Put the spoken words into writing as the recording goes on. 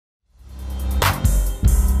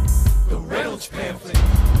zilch pamphlet.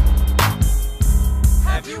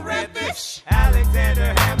 Have you read this?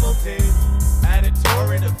 Alexander Hamilton had a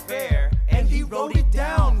torrid affair, and he wrote it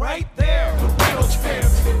down right there. The zilch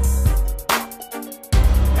pamphlet.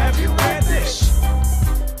 Have you read this?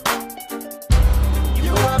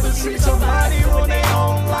 You ever see somebody ruin their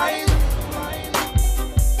own life?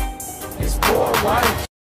 His poor wife.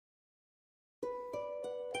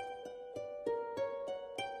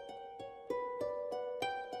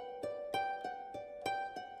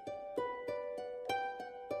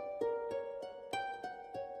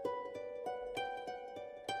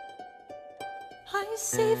 I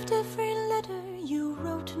saved every letter you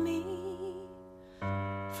wrote me.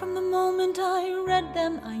 From the moment I read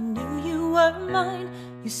them, I knew you were mine.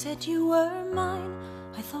 You said you were mine,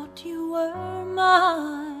 I thought you were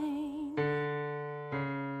mine.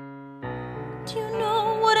 Do you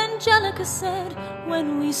know what Angelica said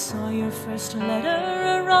when we saw your first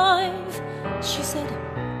letter arrive? She said,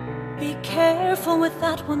 be careful with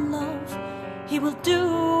that one, love. He will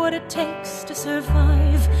do what it takes to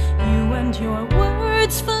survive. You and your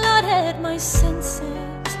words flooded my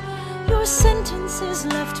senses. Your sentences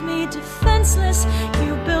left me defenseless.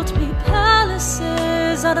 You built me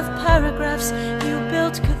palaces out of paragraphs. You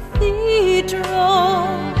built cathedrals.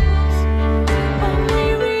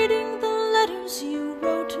 Only reading the letters you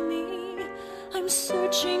wrote me, I'm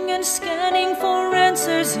searching and scanning for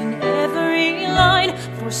answers in every line,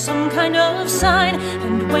 for some kind of sign.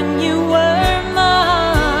 And when you were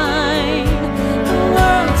mine, the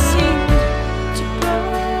world seemed to burn.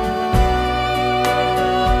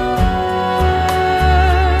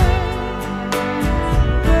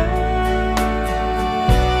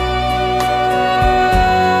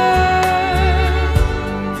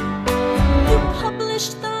 You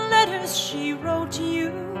published the letters she wrote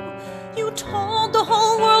you. You told the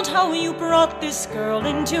whole world how you brought this girl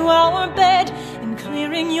into our bed. In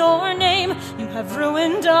clearing your name, you have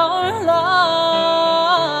ruined our lives.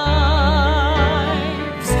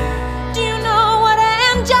 Do you know what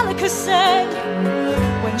Angelica said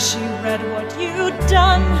when she read what you'd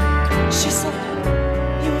done? She said,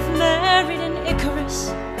 you've married an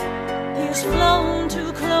Icarus. He has flown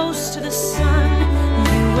too close to the sun.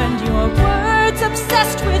 You and your words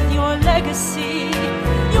obsessed with your legacy.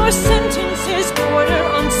 Your sentences border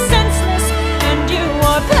on senseless, and you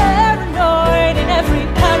are paranoid in every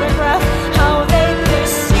paragraph how they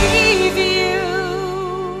perceive you.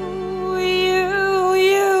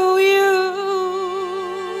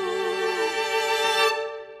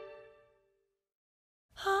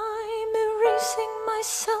 I'm erasing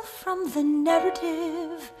myself from the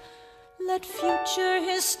narrative. Let future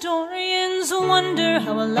historians wonder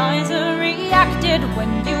how Eliza reacted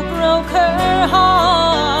when you broke her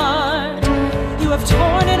heart. You have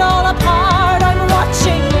torn it all apart, I'm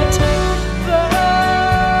watching it burn.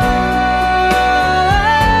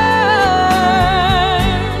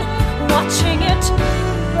 Watching it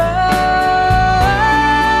burn.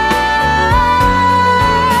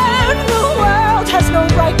 The world has no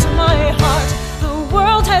right to my heart. The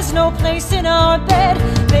world has no place in our bed.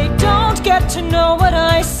 They don't get to know what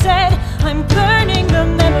I said. I'm burning the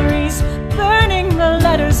memories, burning the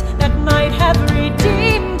letters that might have read.